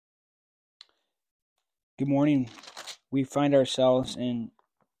Good morning. We find ourselves in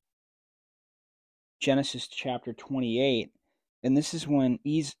Genesis chapter 28, and this is when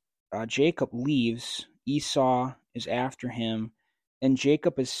Jacob leaves. Esau is after him, and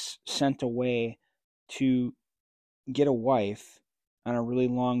Jacob is sent away to get a wife on a really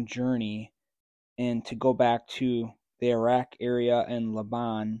long journey and to go back to the Iraq area and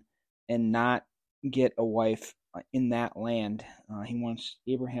Laban and not get a wife in that land.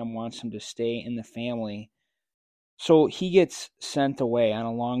 Abraham wants him to stay in the family. So he gets sent away on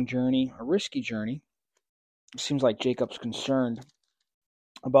a long journey, a risky journey. It seems like Jacob's concerned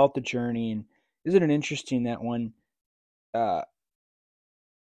about the journey. And isn't it interesting that when,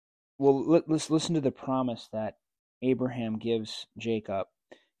 let's listen to the promise that Abraham gives Jacob.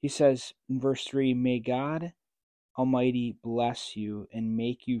 He says in verse 3, "May God Almighty bless you and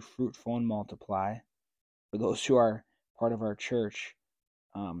make you fruitful and multiply." For those who are part of our church,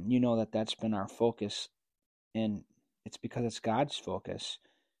 you know that's been our focus, and it's because it's God's focus.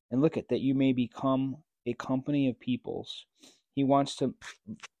 And look at that, you may become a company of peoples. He wants to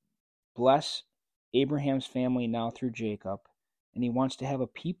bless Abraham's family now through Jacob, and he wants to have a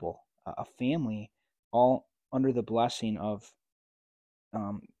people, a family, all under the blessing of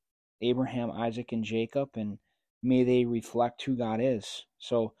Abraham, Isaac, and Jacob, and may they reflect who God is.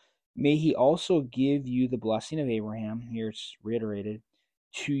 So may he also give you the blessing of Abraham, here it's reiterated,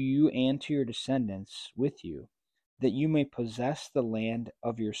 to you and to your descendants with you, that you may possess the land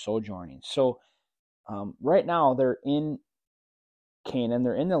of your sojourning. So right now they're in Canaan,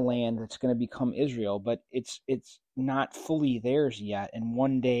 they're in the land that's going to become Israel, but it's not fully theirs yet, and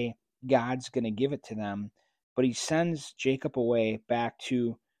one day God's going to give it to them. But he sends Jacob away back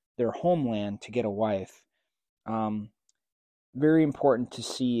to their homeland to get a wife. Very important to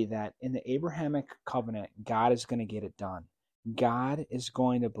see that in the Abrahamic covenant, God is going to get it done. God is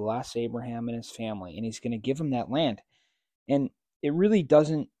going to bless Abraham and his family, and he's going to give him that land. And it really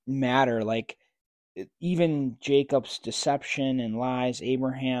doesn't matter, like, even Jacob's deception and lies,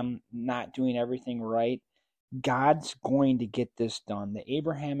 Abraham not doing everything right, God's going to get this done. The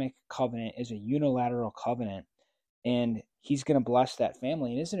Abrahamic covenant is a unilateral covenant, and he's going to bless that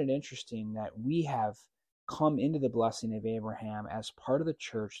family. And isn't it interesting that we have come into the blessing of Abraham as part of the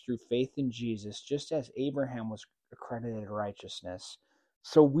church through faith in Jesus, just as Abraham was accredited righteousness.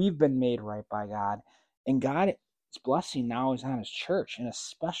 So we've been made right by God, and God's blessing now is on his church in a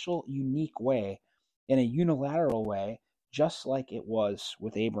special, unique way, in a unilateral way, just like it was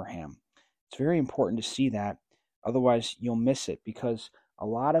with Abraham. It's very important to see that. Otherwise, you'll miss it, because a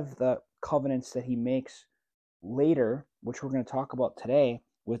lot of the covenants that he makes later, which we're going to talk about today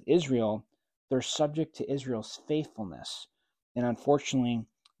with Israel, they're subject to Israel's faithfulness. And unfortunately,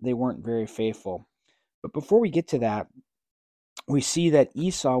 they weren't very faithful. But before we get to that, we see that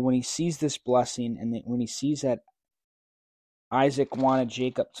Esau, when he sees this blessing, and when he sees that Isaac wanted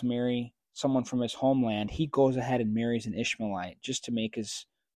Jacob to marry someone from his homeland, he goes ahead and marries an Ishmaelite just to make his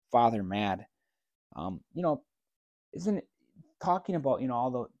father mad. Isn't it talking about,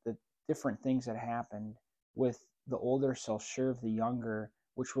 all the different things that happened with the older shall serve the younger,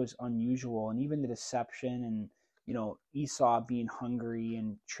 which was unusual, and even the deception and, Esau being hungry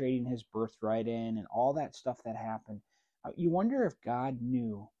and trading his birthright in and all that stuff that happened. You wonder if God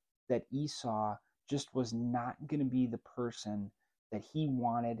knew that Esau just was not going to be the person that he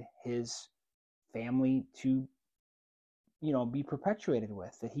wanted his family to, be perpetuated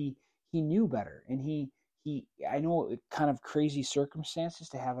with, that he knew better. And I know it kind of crazy circumstances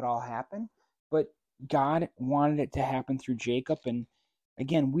to have it all happen, but God wanted it to happen through Jacob. And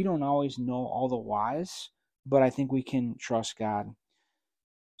again, we don't always know all the whys, but I think we can trust God.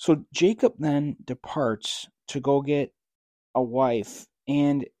 So Jacob then departs to go get a wife,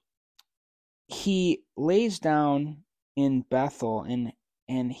 and he lays down in Bethel,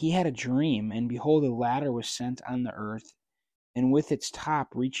 and he had a dream, and behold, a ladder was sent on the earth, and with its top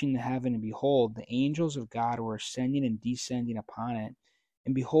reaching the heaven, and behold, the angels of God were ascending and descending upon it.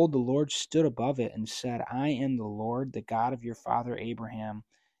 And behold, the Lord stood above it and said, I am the Lord, the God of your father Abraham,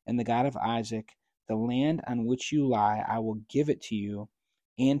 and the God of Isaac. The land on which you lie, I will give it to you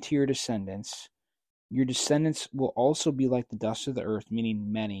and to your descendants. Your descendants will also be like the dust of the earth, meaning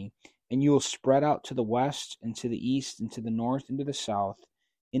many, and you will spread out to the west and to the east and to the north and to the south.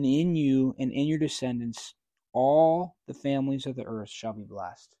 And in you and in your descendants, all the families of the earth shall be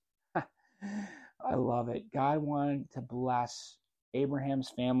blessed. I love it. God wanted to bless Abraham's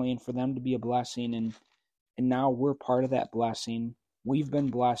family and for them to be a blessing, and now we're part of that blessing. We've been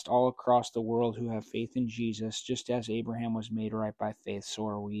blessed all across the world who have faith in Jesus, just as Abraham was made right by faith, so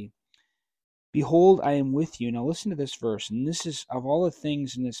are we. Behold, I am with you. Now listen to this verse, and this is, of all the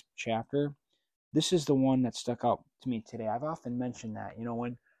things in this chapter, this is the one that stuck out to me today. I've often mentioned that,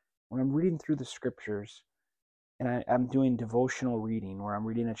 when I'm reading through the scriptures and I'm doing devotional reading where I'm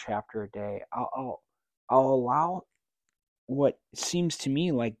reading a chapter a day, I'll allow what seems to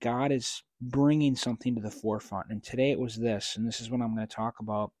me like God is bringing something to the forefront. And today it was this, and this is what I'm going to talk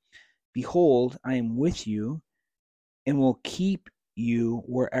about. Behold, I am with you and will keep you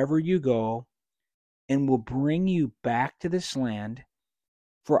wherever you go and will bring you back to this land,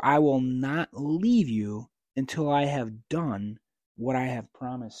 for I will not leave you until I have done what I have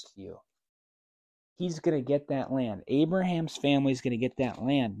promised you. He's going to get that land. Abraham's family is going to get that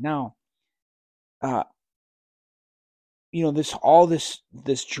land. Now,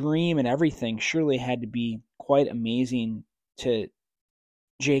 this dream and everything surely had to be quite amazing to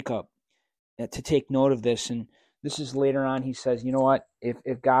Jacob to take note of this. And this is later on, he says, you know what,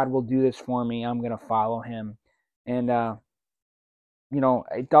 if God will do this for me, I'm going to follow him. And,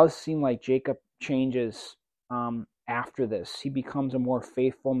 it does seem like Jacob changes after this. He becomes a more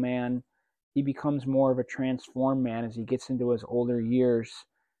faithful man. He becomes more of a transformed man as he gets into his older years.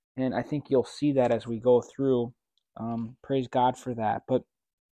 And I think you'll see that as we go through. Praise God for that. But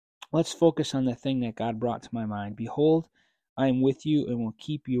let's focus on the thing that God brought to my mind. Behold, I am with you and will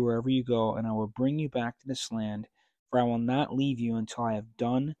keep you wherever you go, and I will bring you back to this land, for I will not leave you until I have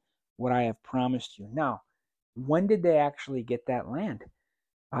done what I have promised you. Now, when did they actually get that land?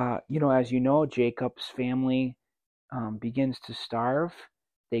 As you know, Jacob's family begins to starve.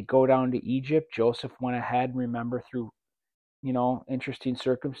 They go down to Egypt. Joseph went ahead, remember, through, interesting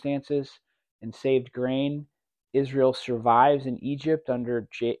circumstances and saved grain. Israel survives in Egypt under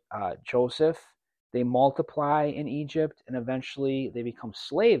Joseph. They multiply in Egypt, and eventually they become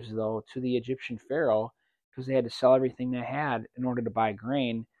slaves, though, to the Egyptian Pharaoh because they had to sell everything they had in order to buy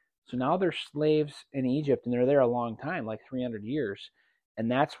grain. So now they're slaves in Egypt, and they're there a long time, like 300 years.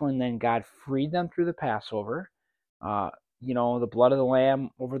 And that's when then God freed them through the Passover, the blood of the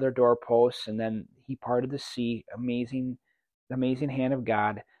Lamb over their doorposts, and then he parted the sea, amazing hand of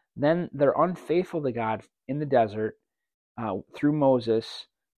God. Then they're unfaithful to God in the desert through Moses.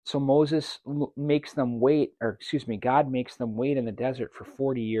 So Moses makes them wait, God makes them wait in the desert for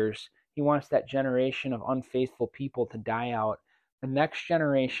 40 years. He wants that generation of unfaithful people to die out. The next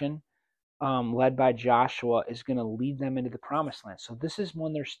generation, led by Joshua, is going to lead them into the promised land. So this is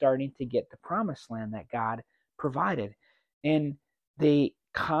when they're starting to get the promised land that God provided. And they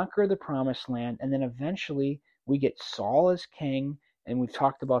conquer the promised land, and then eventually we get Saul as king, and we've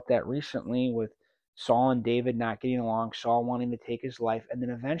talked about that recently with Saul and David not getting along, Saul wanting to take his life, and then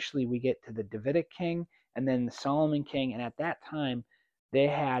eventually we get to the Davidic king and then the Solomon king, and at that time they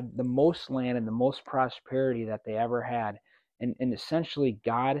had the most land and the most prosperity that they ever had, and essentially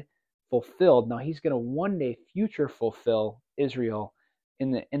God fulfilled. Now he's going to one day future fulfill Israel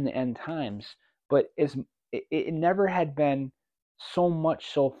in the end times, but it never had been so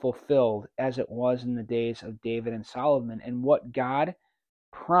much so fulfilled as it was in the days of David and Solomon. And what God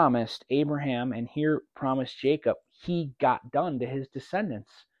promised Abraham and here promised Jacob, he got done to his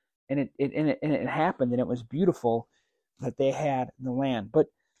descendants. And it happened, and it was beautiful that they had the land. But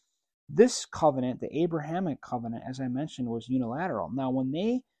this covenant, the Abrahamic covenant, as I mentioned, was unilateral. Now, when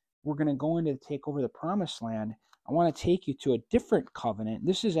they were going to go in to take over the promised land, I want to take you to a different covenant.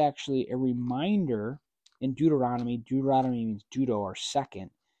 This is actually a reminder in Deuteronomy. Deuteronomy means Deuto, or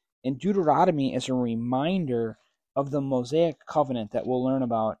second. And Deuteronomy is a reminder of the Mosaic covenant that we'll learn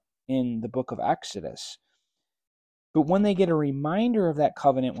about in the book of Exodus. But when they get a reminder of that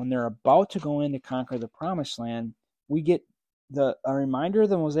covenant, when they're about to go in to conquer the promised land, we get a reminder of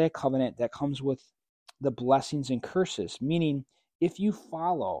the Mosaic covenant that comes with the blessings and curses, meaning if you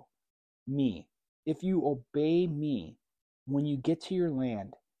follow me, if you obey me, when you get to your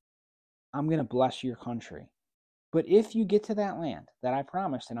land, I'm going to bless your country. But if you get to that land that I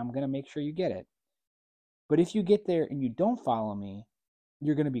promised, and I'm going to make sure you get it, but if you get there and you don't follow me,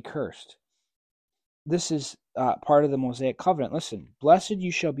 you're going to be cursed. This is part of the Mosaic covenant. Listen, blessed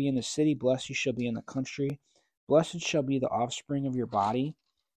you shall be in the city, blessed you shall be in the country, blessed shall be the offspring of your body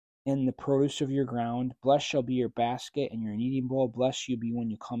and the produce of your ground. Blessed shall be your basket and your kneading bowl. Blessed you be when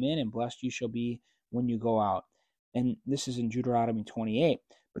you come in, and blessed you shall be when you go out. And this is in Deuteronomy 28.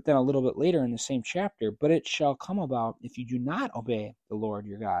 But then a little bit later in the same chapter, but it shall come about, if you do not obey the Lord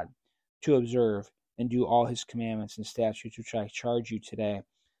your God, to observe and do all his commandments and statutes which I charge you today,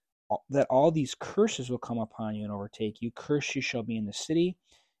 that all these curses will come upon you and overtake you. Cursed you shall be in the city,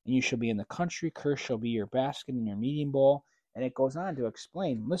 and you shall be in the country. Cursed shall be your basket and your kneading bowl. And it goes on to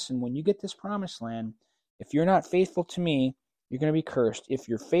explain, listen, when you get this promised land, if you're not faithful to me, you're going to be cursed. If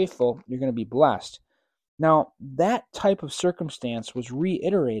you're faithful, you're going to be blessed. Now, that type of circumstance was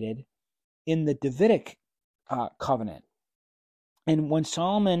reiterated in the Davidic covenant. And when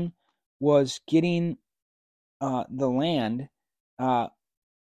Solomon was getting the land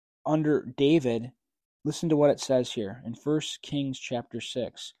under David, listen to what it says here in 1 Kings chapter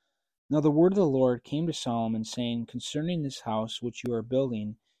 6. Now the word of the Lord came to Solomon, saying, concerning this house which you are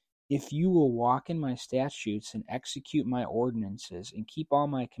building, if you will walk in my statutes and execute my ordinances and keep all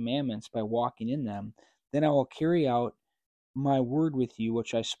my commandments by walking in them, then I will carry out my word with you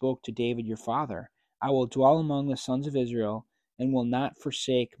which I spoke to David your father. I will dwell among the sons of Israel and will not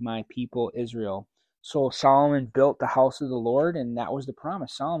forsake my people Israel. So Solomon built the house of the Lord, and that was the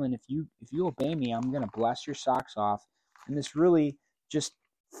promise. Solomon, if you obey me, I'm going to bless your socks off. And this really just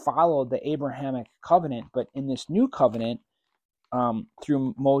followed the Abrahamic covenant, but in this new covenant,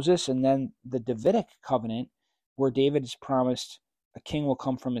 through Moses, and then the Davidic covenant, where David is promised a king will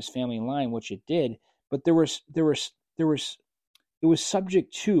come from his family line, which it did, but it was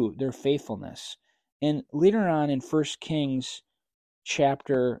subject to their faithfulness. And later on in 1 Kings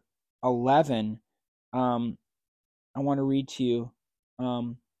chapter 11, I want to read to you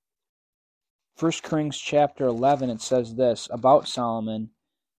 1 Kings chapter 11. It says this about Solomon.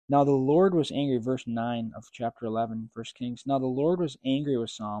 Now the Lord was angry, verse 9 of chapter 11, 1 Kings. Now the Lord was angry with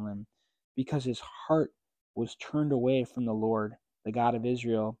Solomon because his heart was turned away from the Lord, the God of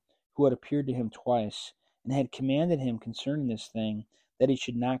Israel, who had appeared to him twice, and had commanded him concerning this thing, that he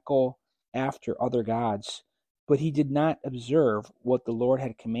should not go after other gods. But he did not observe what the Lord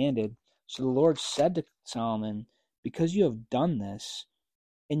had commanded. So the Lord said to Solomon, because you have done this,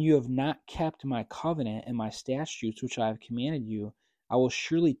 and you have not kept my covenant and my statutes which I have commanded you, I will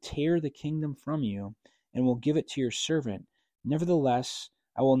surely tear the kingdom from you, and will give it to your servant. Nevertheless,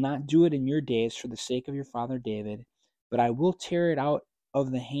 I will not do it in your days for the sake of your father David, but I will tear it out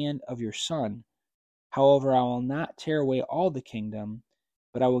of the hand of your son. However, I will not tear away all the kingdom,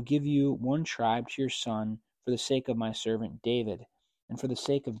 but I will give you one tribe to your son for the sake of my servant David, and for the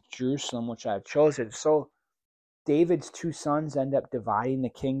sake of Jerusalem, which I have chosen. So David's two sons end up dividing the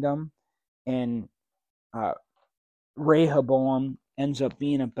kingdom, and Rehoboam ends up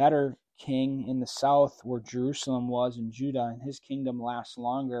being a better king in the south where Jerusalem was in Judah, and his kingdom lasts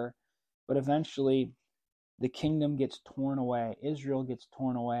longer. But eventually the kingdom gets torn away. Israel gets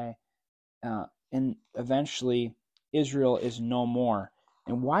torn away, and eventually Israel is no more.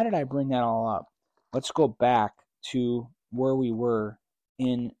 And why did I bring that all up? Let's go back to where we were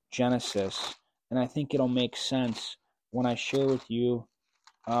in Genesis, and I think it'll make sense when I share with you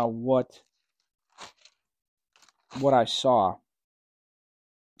what I saw.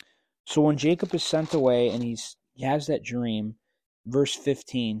 So when Jacob is sent away and he has that dream, verse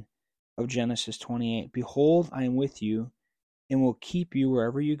 15 of Genesis 28, behold, I am with you and will keep you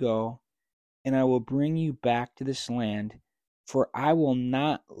wherever you go, and I will bring you back to this land, for I will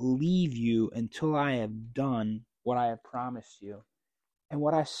not leave you until I have done what I have promised you. And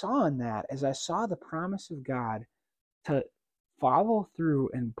what I saw in that is I saw the promise of God to follow through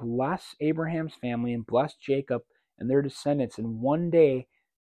and bless Abraham's family and bless Jacob and their descendants, and one day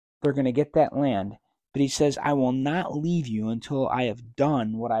they're going to get that land. But he says, I will not leave you until I have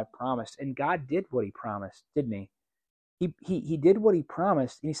done what I promised. And God did what he promised, didn't he? He did what he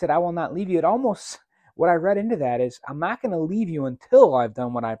promised, and he said, I will not leave you. It almost, what I read into that is, I'm not going to leave you until I've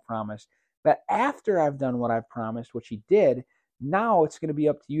done what I promised. But after I've done what I've promised, which he did, now it's going to be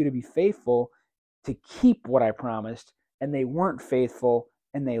up to you to be faithful to keep what I promised. And they weren't faithful,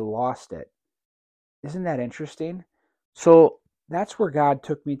 and they lost it. Isn't that interesting? So that's where God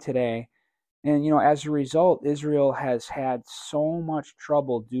took me today. And, as a result, Israel has had so much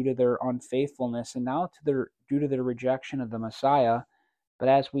trouble due to their unfaithfulness and now due to their rejection of the Messiah. But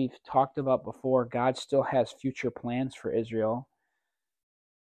as we've talked about before, God still has future plans for Israel.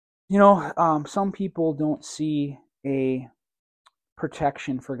 Some people don't see a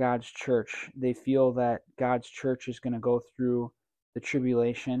protection for God's church. They feel that God's church is going to go through the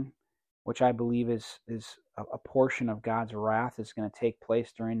tribulation, which I believe is a portion of God's wrath is going to take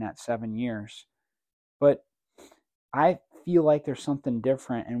place during that 7 years. But I feel like there's something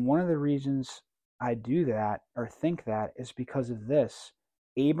different, and one of the reasons I do that or think that is because of this.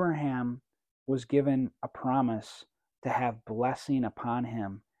 Abraham was given a promise to have blessing upon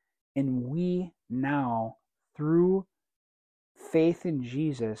him, and we now, through faith in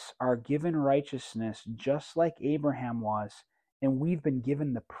Jesus, are given righteousness just like Abraham was, and we've been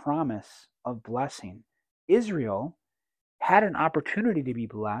given the promise of blessing. Israel had an opportunity to be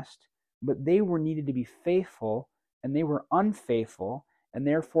blessed, but they were needed to be faithful, and they were unfaithful, and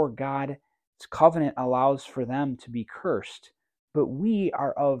therefore God's covenant allows for them to be cursed. But we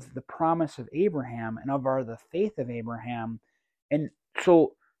are of the promise of Abraham and of the faith of Abraham. And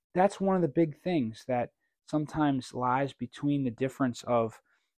so that's one of the big things that sometimes lies between the difference of,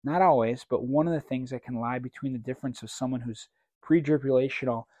 not always, but one of the things that can lie between the difference of someone who's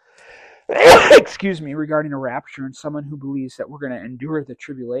pre-tribulational, excuse me, regarding a rapture, and someone who believes that we're going to endure the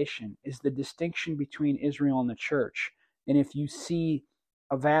tribulation, is the distinction between Israel and the church. And if you see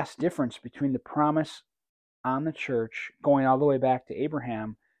a vast difference between the promise on the church going all the way back to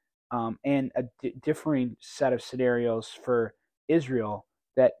Abraham, and a differing set of scenarios for Israel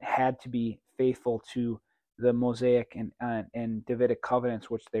that had to be faithful to the Mosaic and Davidic covenants,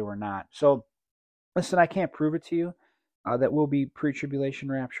 which they were not. So, listen, I can't prove it to you that we'll be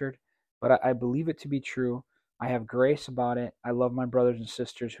pre-tribulation raptured, but I believe it to be true. I have grace about it. I love my brothers and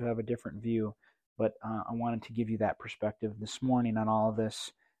sisters who have a different view, but I wanted to give you that perspective this morning on all of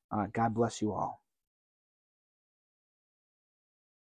this. God bless you all.